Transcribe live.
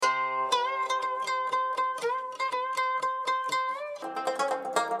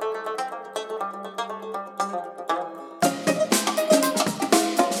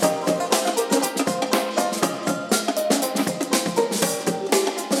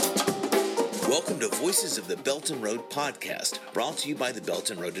to Voices of the Belt and Road podcast, brought to you by the Belt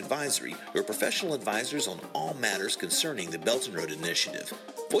and Road Advisory, your professional advisors on all matters concerning the Belt and Road Initiative.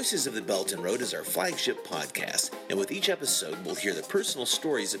 Voices of the Belt and Road is our flagship podcast, and with each episode, we'll hear the personal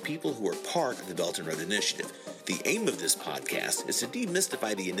stories of people who are part of the Belt and Road Initiative. The aim of this podcast is to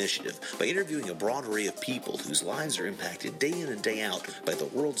demystify the initiative by interviewing a broad array of people whose lives are impacted day in and day out by the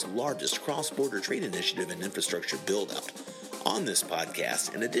world's largest cross-border trade initiative and infrastructure build-out. On this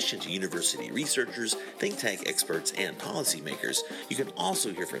podcast, in addition to university researchers, think tank experts, and policymakers, you can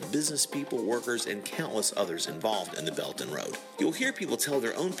also hear from business people, workers, and countless others involved in the Belt and Road. You'll hear people tell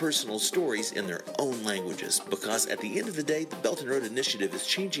their own personal stories in their own languages, because at the end of the day, the Belt and Road Initiative is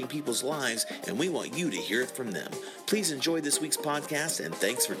changing people's lives, and we want you to hear it from them. Please enjoy this week's podcast, and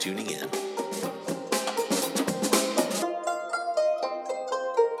thanks for tuning in.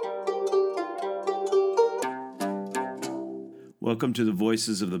 Welcome to the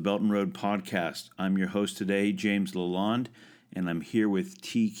Voices of the Belt and Road podcast. I'm your host today, James Lalonde, and I'm here with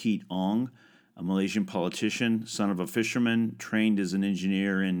T. Keat Ong, a Malaysian politician, son of a fisherman, trained as an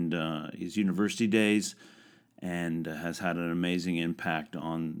engineer in his university days, and has had an amazing impact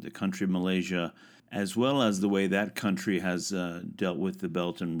on the country of Malaysia, as well as the way that country has dealt with the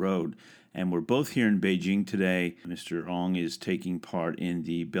Belt and Road. And we're both here in Beijing today. Mr. Ong is taking part in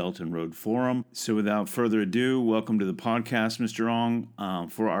the Belt and Road Forum. So without further ado, welcome to the podcast, Mr. Ong.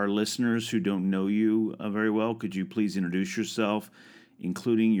 For our listeners who don't know you very well, could you please introduce yourself,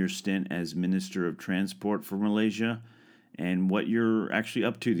 including your stint as Minister of Transport for Malaysia, and what you're actually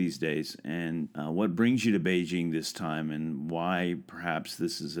up to these days, and what brings you to Beijing this time, and why perhaps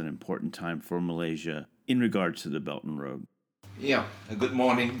this is an important time for Malaysia in regards to the Belt and Road? Yeah, good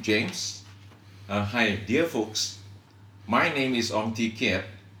morning, James. Hi, dear folks. My name is Ong T. Keat,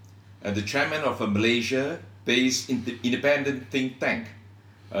 the chairman of a Malaysia-based independent think tank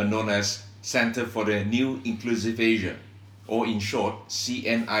known as Center for the New Inclusive Asia, or in short,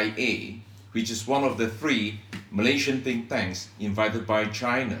 CNIA, which is one of the 3 Malaysian think tanks invited by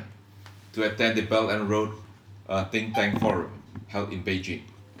China to attend the Belt and Road Think Tank Forum held in Beijing.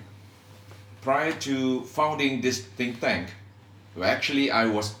 Prior to founding this think tank, actually, I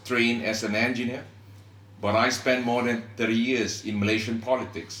was trained as an engineer, but I spent more than 30 years in Malaysian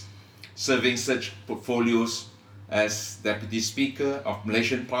politics, serving such portfolios as Deputy Speaker of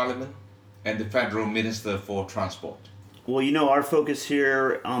Malaysian Parliament and the Federal Minister for Transport. Well, you know, our focus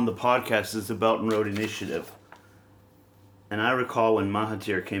here on the podcast is the Belt and Road Initiative. And I recall when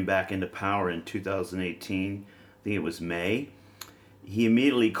Mahathir came back into power in 2018, I think it was May, he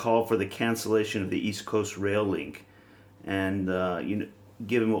immediately called for the cancellation of the East Coast Rail Link. And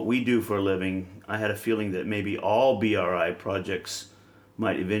given what we do for a living, I had a feeling that maybe all BRI projects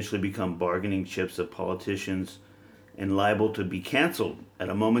might eventually become bargaining chips of politicians and liable to be canceled at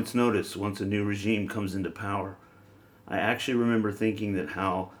a moment's notice once a new regime comes into power. I actually remember thinking that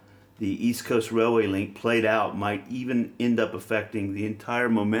how the East Coast Railway Link played out might even end up affecting the entire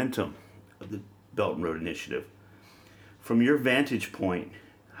momentum of the Belt and Road Initiative. From your vantage point,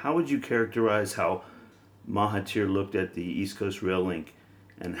 how would you characterize how Mahathir looked at the East Coast Rail Link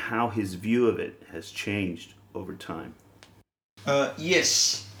and how his view of it has changed over time?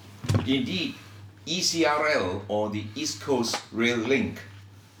 Yes, indeed, ECRL, or the East Coast Rail Link,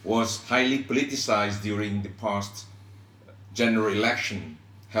 was highly politicized during the past general election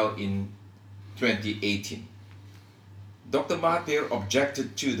held in 2018. Dr. Mahathir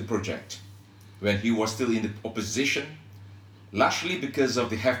objected to the project when he was still in the opposition, largely because of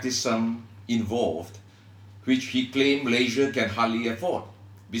the hefty sum involved, which he claimed Malaysia can hardly afford,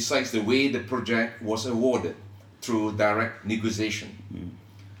 besides the way the project was awarded through direct negotiation.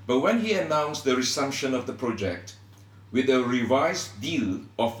 But when he announced the resumption of the project with a revised deal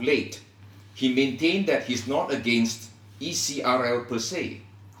of late, he maintained that he's not against ECRL per se.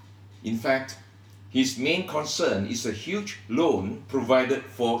 In fact, his main concern is a huge loan provided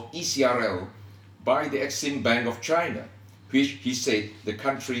for ECRL by the Exim Bank of China, which he said the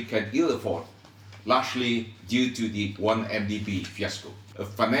country can ill afford, largely due to the 1MDB fiasco, a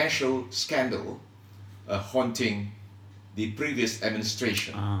financial scandal haunting the previous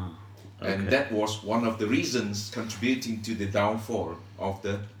administration. Okay. And that was one of the reasons contributing to the downfall of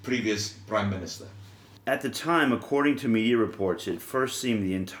the previous Prime Minister. At the time, according to media reports, it first seemed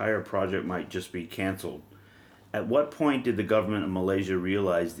the entire project might just be canceled. At what point did the government of Malaysia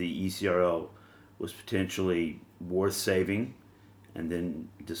realize the ECRL was potentially worth saving, and then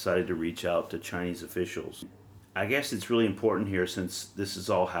decided to reach out to Chinese officials? I guess it's really important here, since this is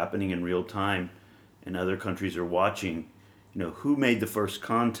all happening in real time and other countries are watching, who made the first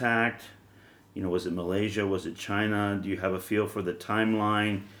contact? Was it Malaysia? Was it China? Do you have a feel for the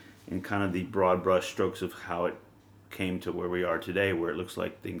timeline in kind of the broad brush strokes of how it came to where we are today, where it looks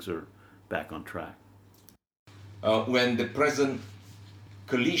like things are back on track. When the present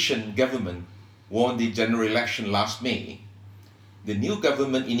coalition government won the general election last May, the new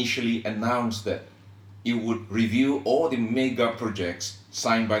government initially announced that it would review all the mega projects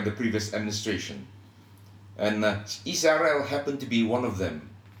signed by the previous administration. And ECRL happened to be one of them,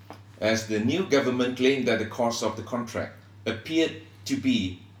 as the new government claimed that the cost of the contract appeared to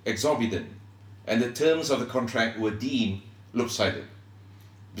be exorbitant, and the terms of the contract were deemed lopsided.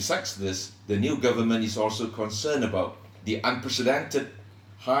 Besides this, the new government is also concerned about the unprecedented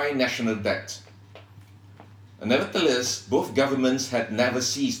high national debt. Nevertheless, both governments had never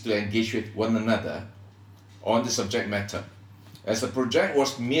ceased to engage with one another on the subject matter, as the project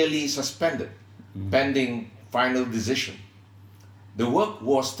was merely suspended pending final decision. The work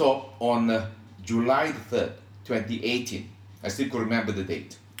was stopped on July 3rd, 2018. I still could remember the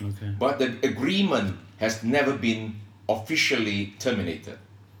date. Okay. But the agreement has never been officially terminated.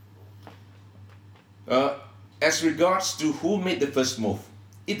 As regards to who made the first move,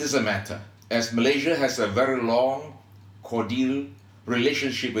 it doesn't matter, as Malaysia has a very long, cordial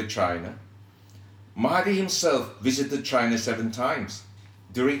relationship with China. Mahathir himself visited China 7 times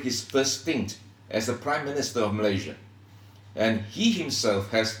during his first stint as the Prime Minister of Malaysia, and he himself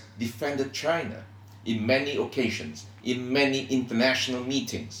has defended China in many occasions, in many international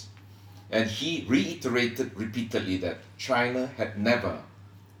meetings, and he reiterated repeatedly that China had never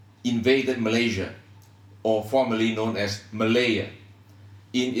invaded Malaysia, or formerly known as Malaya,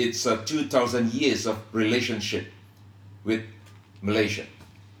 in its 2,000 years of relationship with Malaysia.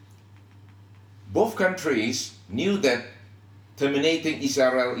 Both countries knew that terminating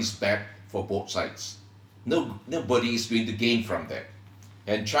ECRL is bad for both sides. Nobody is going to gain from that.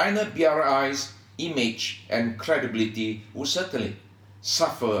 And China BRI's image and credibility will certainly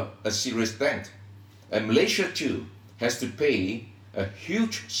suffer a serious dent. And Malaysia too has to pay a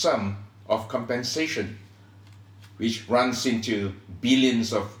huge sum of compensation, which runs into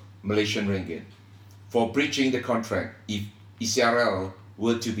billions of Malaysian ringgit, for breaching the contract if ECRL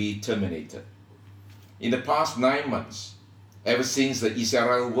were to be terminated. In the past 9 months, ever since the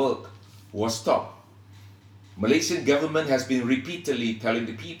ECRL work was stopped, Malaysian government has been repeatedly telling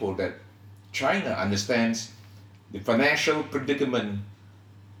the people that China understands the financial predicament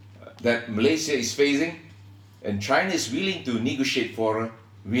that Malaysia is facing, and China is willing to negotiate for a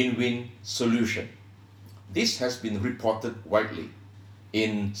win-win solution. This has been reported widely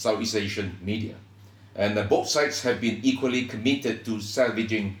in Southeast Asian media, and both sides have been equally committed to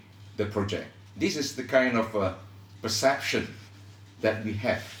salvaging the project. This is the kind of perception that we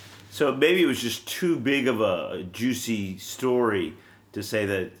have. So maybe it was just too big of a juicy story to say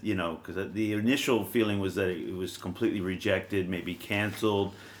that, because the initial feeling was that it was completely rejected, maybe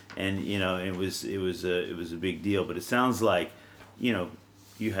canceled, and it was a big deal. But it sounds like,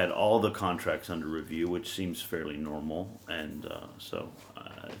 you had all the contracts under review, which seems fairly normal, and so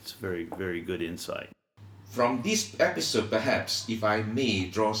it's very, very good insight. From this episode, perhaps, if I may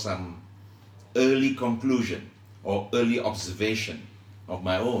draw some early conclusion or early observation of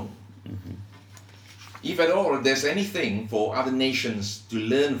my own. Mm-hmm. If at all there's anything for other nations to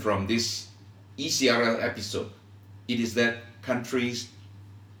learn from this ECRL episode, it is that countries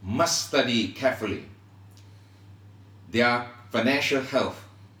must study carefully their financial health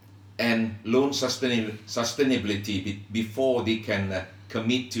and loan sustainability before they can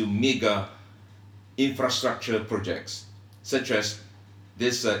commit to mega infrastructure projects such as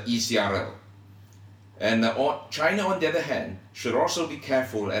this ECRL. And China, on the other hand, should also be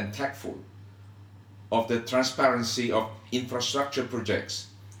careful and tactful of the transparency of infrastructure projects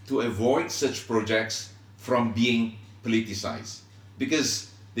to avoid such projects from being politicized,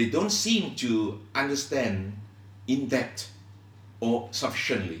 because they don't seem to understand in depth or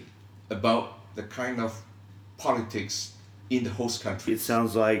sufficiently about the kind of politics in the host country. It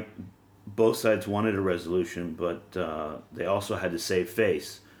sounds like both sides wanted a resolution, but they also had to save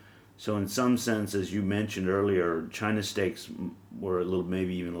face. So in some sense, as you mentioned earlier, China's stakes were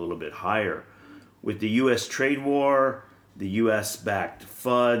maybe even a little bit higher. With the U.S. trade war, the U.S.-backed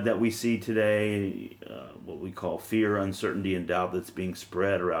FUD that we see today, what we call fear, uncertainty, and doubt that's being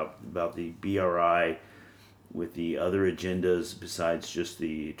spread about the BRI, with the other agendas besides just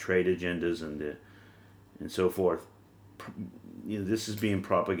the trade agendas and so forth. This is being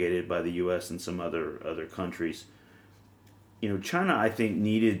propagated by the U.S. and some other countries. China, I think,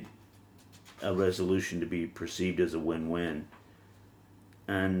 needed a resolution to be perceived as a win-win.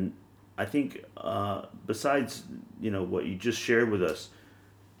 And I think besides, what you just shared with us,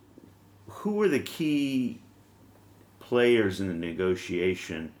 who were the key players in the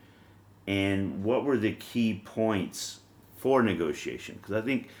negotiation and what were the key points for negotiation? Because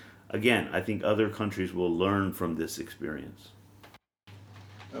I think other countries will learn from this experience.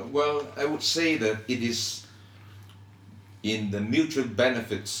 Well, I would say that it is in the mutual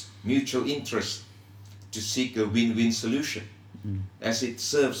benefits, mutual interest to seek a win-win solution, as it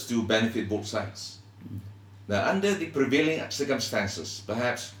serves to benefit both sides. Now, under the prevailing circumstances,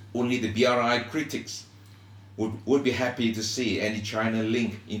 perhaps only the BRI critics would be happy to see any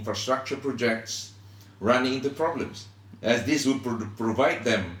China-linked infrastructure projects running into problems, as this would provide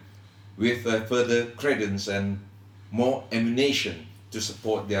them with further credence and more ammunition to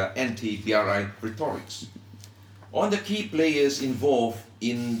support their anti-BRI rhetorics. On the key players involved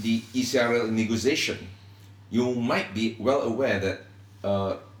in the ECRL negotiation, you might be well aware that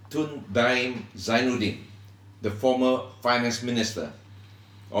Tun Daim Zainuddin, the former finance minister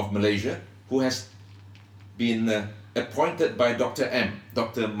of Malaysia, who has been appointed by Dr.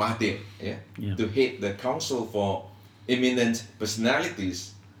 Mahathir, to head the Council for Eminent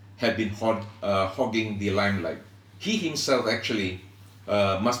Personalities, have been hogging the limelight. He himself actually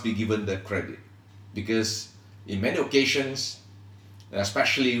must be given the credit, because in many occasions,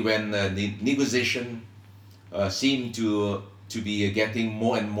 especially when the negotiation seemed to be getting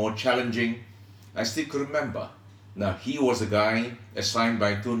more and more challenging, I still could remember. Now, he was the guy assigned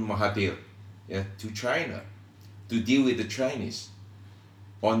by Tun Mahathir to China to deal with the Chinese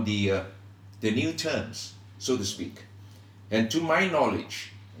on the new terms, so to speak. And to my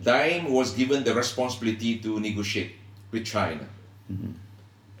knowledge, Daim was given the responsibility to negotiate with China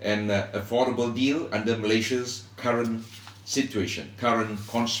an affordable deal under Malaysia's current situation, current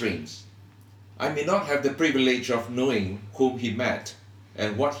constraints. I may not have the privilege of knowing whom he met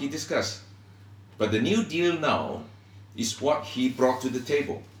and what he discussed, but the new deal now is what he brought to the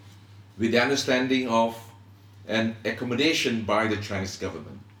table, with the understanding of an accommodation by the Chinese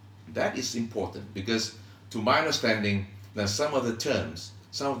government. That is important, because to my understanding, now some of the terms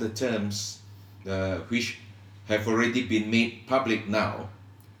which have already been made public now,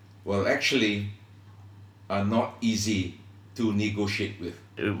 well, actually are not easy to negotiate with.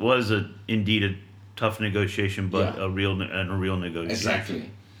 It was indeed a tough negotiation, but a real negotiation.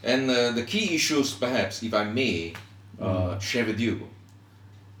 Exactly. And the key issues, perhaps, if I may share with you,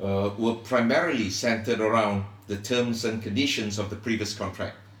 were primarily centered around the terms and conditions of the previous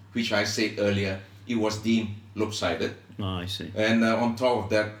contract, which I said earlier, it was deemed lopsided. Oh, I see. And on top of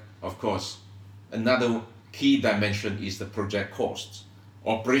that, of course, another key dimension is the project costs,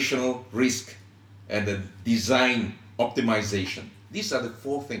 operational risk, and the design optimization. These are the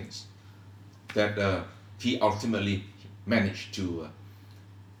four things that he ultimately managed to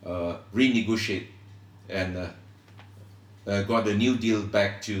renegotiate and got the new deal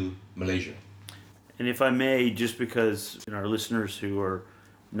back to Malaysia. And if I may, just because our listeners who are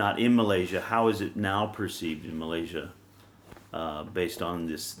not in Malaysia, how is it now perceived in Malaysia based on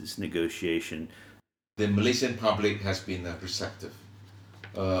this negotiation? The Malaysian public has been receptive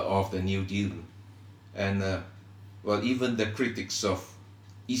of the new deal, and well, even the critics of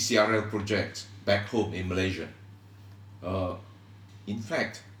ECRL projects back home in Malaysia, in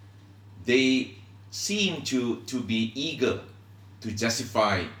fact, they seem to be eager to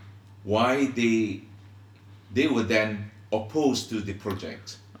justify why they were then opposed to the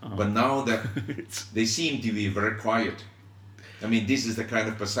project. But now that they seem to be very quiet. I mean, this is the kind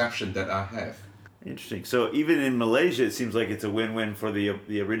of perception that I have. Interesting. So even in Malaysia, it seems like it's a win-win for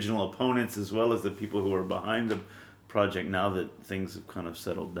the original opponents as well as the people who are behind the project now that things have kind of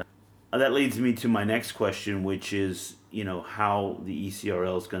settled down. That leads me to my next question, which is, how the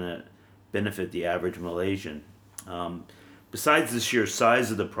ECRL is going to benefit the average Malaysian. Besides the sheer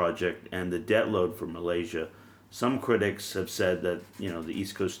size of the project and the debt load for Malaysia, some critics have said that, the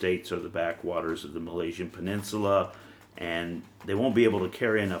East Coast states are the backwaters of the Malaysian peninsula, and they won't be able to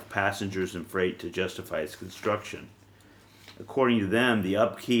carry enough passengers and freight to justify its construction. According to them, the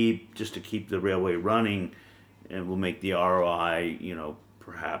upkeep, just to keep the railway running, and will make the ROI,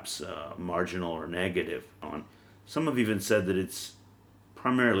 perhaps marginal or negative. Some have even said that it's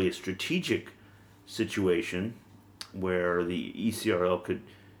primarily a strategic situation where the ECRL could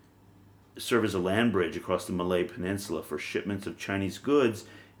serve as a land bridge across the Malay Peninsula for shipments of Chinese goods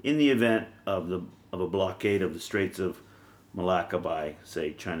in the event of a blockade of the Straits of Malacca by,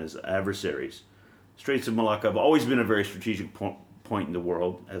 say, China's adversaries. Straits of Malacca have always been a very strategic point in the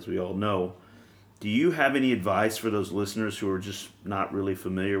world, as we all know. Do you have any advice for those listeners who are just not really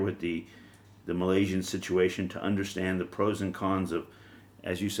familiar with the Malaysian situation to understand the pros and cons of,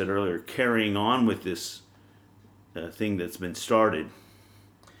 as you said earlier, carrying on with this thing that's been started?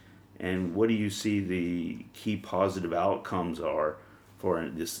 And what do you see the key positive outcomes are for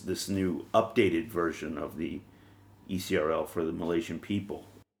this new updated version of the ECRL for the Malaysian people.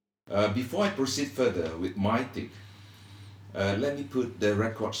 Before I proceed further with my take, let me put the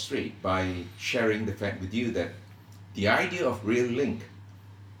record straight by sharing the fact with you that the idea of rail link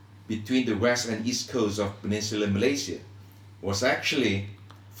between the west and east coast of Peninsular Malaysia was actually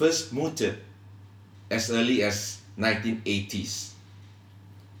first mooted as early as 1980s,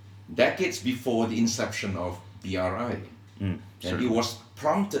 decades before the inception of BRI. And it was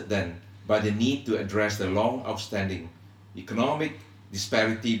prompted then by the need to address the long outstanding economic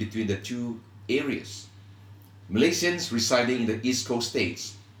disparity between the two areas. Malaysians residing in the East Coast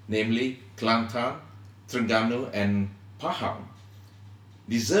states, namely Kelantan, Terengganu and Pahang,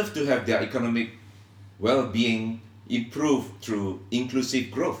 deserve to have their economic well-being improved through inclusive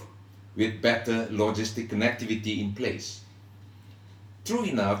growth with better logistic connectivity in place. True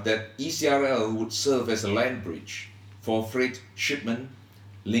enough that ECRL would serve as a land bridge for freight shipment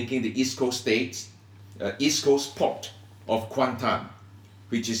linking the East Coast states, East Coast port of Kuantan,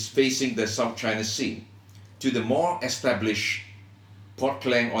 which is facing the South China Sea, to the more established Port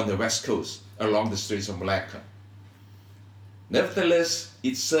Klang on the west coast along the Straits of Malacca. Nevertheless,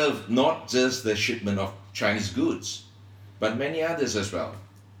 it served not just the shipment of Chinese goods, but many others as well.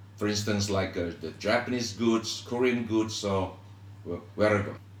 For instance, like the Japanese goods, Korean goods, or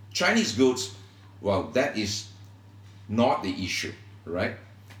wherever. Chinese goods, well, that is not the issue, right?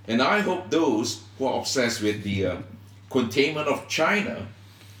 And I hope those who are obsessed with the containment of China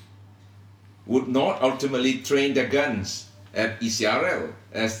would not ultimately train their guns at ECRL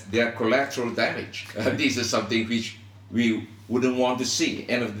as their collateral damage. This is something which we wouldn't want to see,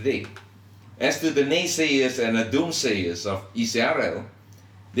 end of the day. As to the naysayers and the doomsayers of ECRL,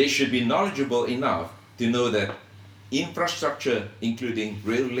 they should be knowledgeable enough to know that infrastructure, including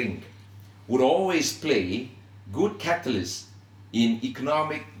rail link, would always play good catalysts in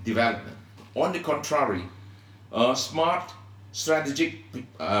economic development. On the contrary, smart strategic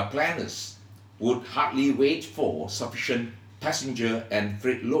planners would hardly wait for sufficient passenger and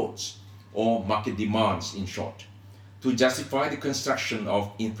freight loads, or market demands in short, to justify the construction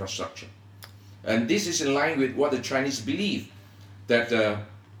of infrastructure. And this is in line with what the Chinese believe, that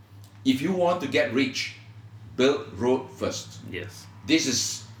if you want to get rich, build road first. Yes. This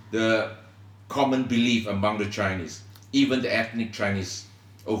is the common belief among the Chinese, even the ethnic Chinese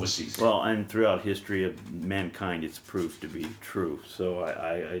overseas. Well, and throughout history of mankind, it's proved to be true. So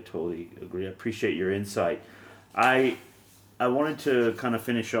I totally agree. I appreciate your insight. I wanted to kind of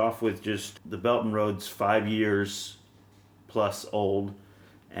finish off with just the Belt and Road's 5 years plus old,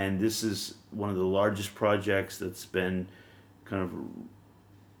 and this is one of the largest projects that's been kind of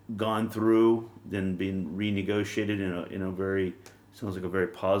gone through, then being renegotiated in a very, sounds like a very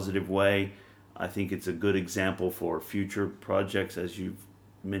positive way. I think it's a good example for future projects, as you've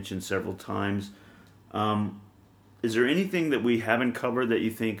mentioned several times. Is there anything that we haven't covered that you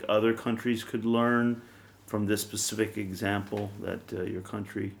think other countries could learn from this specific example that your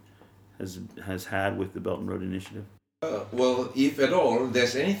country has had with the Belt and Road Initiative? Well, if at all,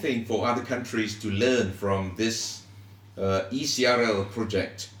 there's anything for other countries to learn from this ECRL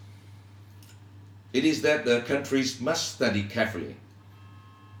project, it is that the countries must study carefully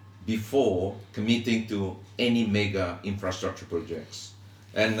before committing to any mega infrastructure projects.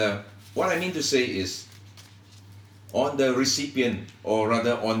 And what I mean to say is, on the recipient, or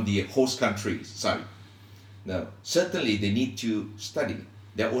rather on the host country side, now certainly they need to study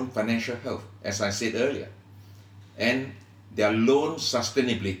their own financial health, as I said earlier, and their loan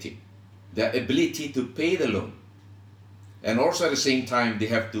sustainability, their ability to pay the loan. And also at the same time, they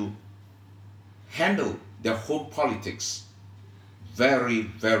have to handle their home politics very,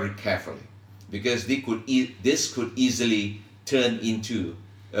 very carefully, because this could easily turn into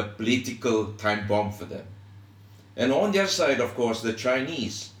a political time bomb for them. And on their side, of course, the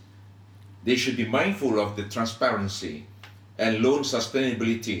Chinese, they should be mindful of the transparency and loan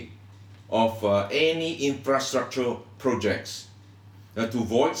sustainability of any infrastructure projects to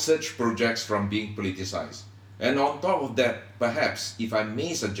avoid such projects from being politicized. And on top of that, perhaps, if I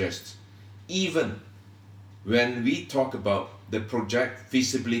may suggest, even when we talk about the project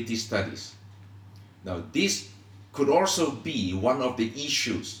feasibility studies, now this could also be one of the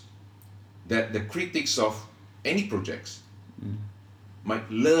issues that the critics of any projects might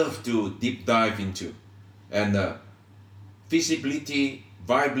love to deep dive into. And feasibility,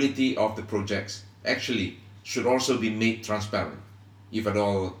 viability of the projects actually should also be made transparent, if at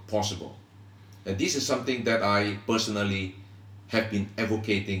all possible. And this is something that I personally have been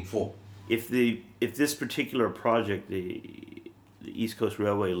advocating for. If this particular project, the East Coast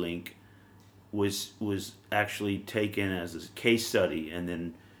Railway Link, was actually taken as a case study and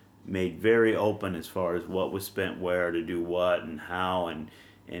then made very open as far as what was spent where to do what and how, and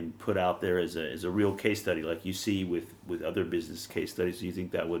put out there as a real case study like you see with other business case studies. Do you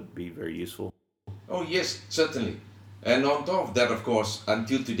think that would be very useful? Oh yes, certainly. And on top of that, of course,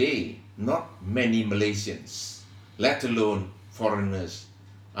 until today, not many Malaysians, let alone foreigners,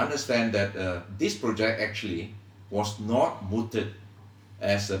 understand that this project actually was not mooted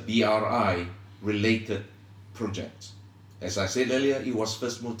as a BRI related project. As I said earlier, it was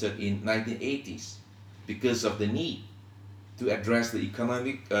first mooted in 1980s because of the need to address the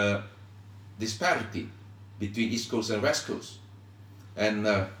economic disparity between East Coast and West Coast. And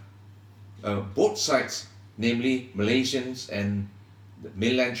both sides, namely Malaysians and the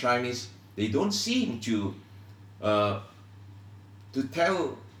mainland Chinese, they don't seem to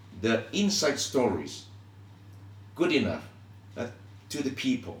tell the inside stories good enough to the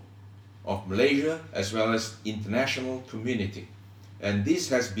people of Malaysia as well as international community. And this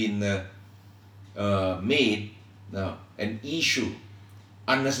has been made an issue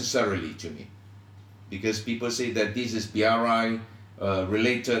unnecessarily to me, because people say that this is BRI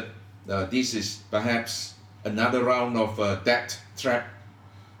related, this is perhaps another round of debt trap.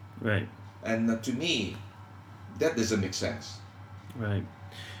 Right. And to me, that doesn't make sense. Right.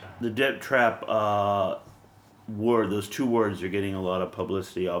 The debt trap word, those two words are getting a lot of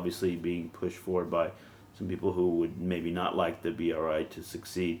publicity, obviously being pushed forward by some people who would maybe not like the BRI to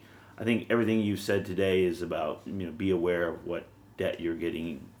succeed. I think everything you said today is about, be aware of what debt you're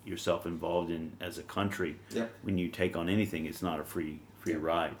getting yourself involved in as a country. Yep. When you take on anything, it's not a free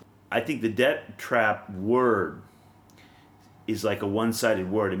ride. I think the debt trap word is like a one-sided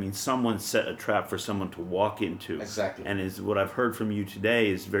word. I mean, someone set a trap for someone to walk into. Exactly. And is what I've heard from you today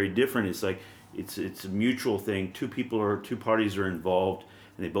is very different. It's like it's a mutual thing. Two parties are involved,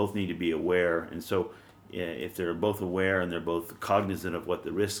 and they both need to be aware. And so, if they're both aware and they're both cognizant of what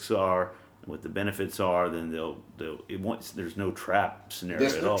the risks are and what the benefits are, then there's no trap scenario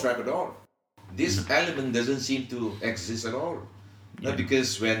There's at no all. trap at all. This element doesn't seem to exist at all. Yeah.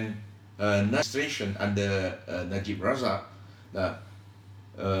 Because when administration under Najib Razak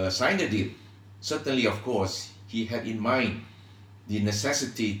signed the deal, certainly, of course, he had in mind the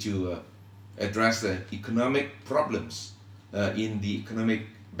necessity to address the economic problems in the economic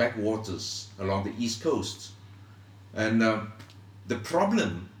backwaters along the East Coast. And the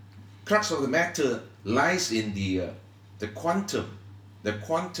crux of the matter lies in the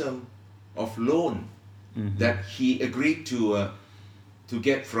quantum of loan that he agreed to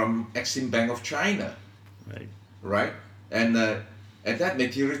get from Exim Bank of China. Right? And at that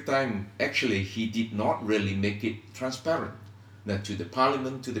material time, actually, he did not really make it transparent to the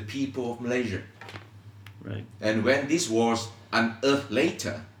parliament, to the people of Malaysia. Right. And when this was unearthed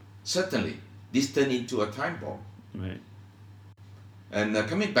later, certainly, this turned into a time bomb. Right. And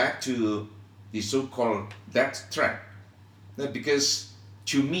coming back to the so-called debt trap, because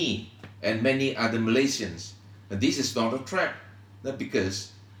to me and many other Malaysians, this is not a trap,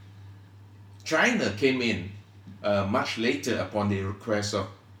 because China came in much later upon the request of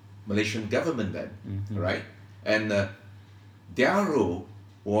Malaysian government then, right? And their role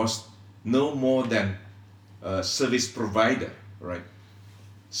was no more than a service provider, right?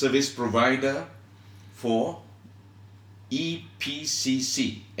 Service provider for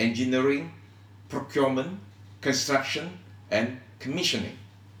EPCC, engineering, procurement, construction, and commissioning.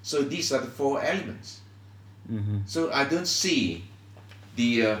 So these are the four elements. So I don't see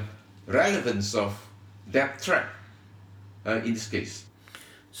the relevance of that trap in this case.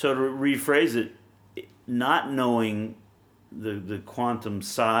 So to rephrase it, not knowing the quantum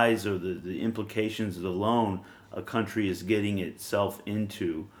size or the implications of the loan a country is getting itself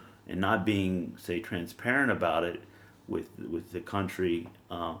into, and not being, say, transparent about it with the country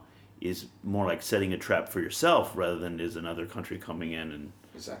is more like setting a trap for yourself rather than is another country coming in and...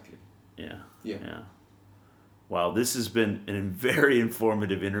 Exactly. Yeah. Wow, this has been a very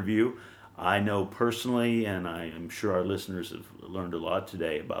informative interview. I know personally, and I am sure our listeners have learned a lot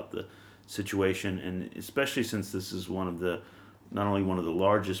today about the situation, and especially since this is not only one of the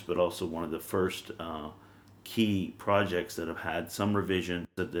largest, but also one of the first key projects that have had some revision,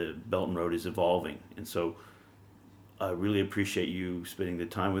 that the Belt and Road is evolving. And so I really appreciate you spending the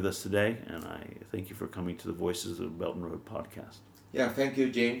time with us today, and I thank you for coming to the Voices of the Belt and Road podcast. Yeah, thank you,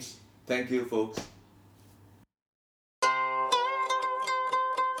 James. Thank you, folks.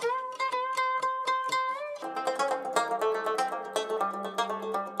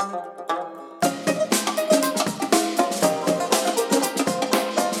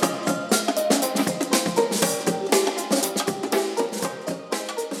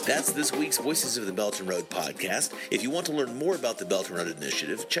 That's That's this week's Voices of the Belton Road podcast. If you want to learn more about the Belton Road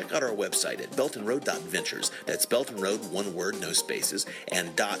Initiative, check out our website at beltonroad.ventures. That's Belton Road, one word, no spaces,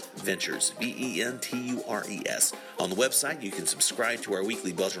 and .ventures, VENTURES. On the website, you can subscribe to our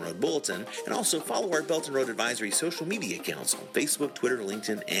weekly Belton Road Bulletin and also follow our Belton Road Advisory social media accounts on Facebook, Twitter,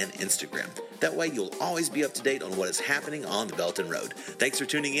 LinkedIn, and Instagram. That way, you'll always be up to date on what is happening on the Belton Road. Thanks for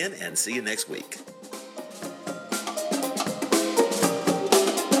tuning in, and see you next week.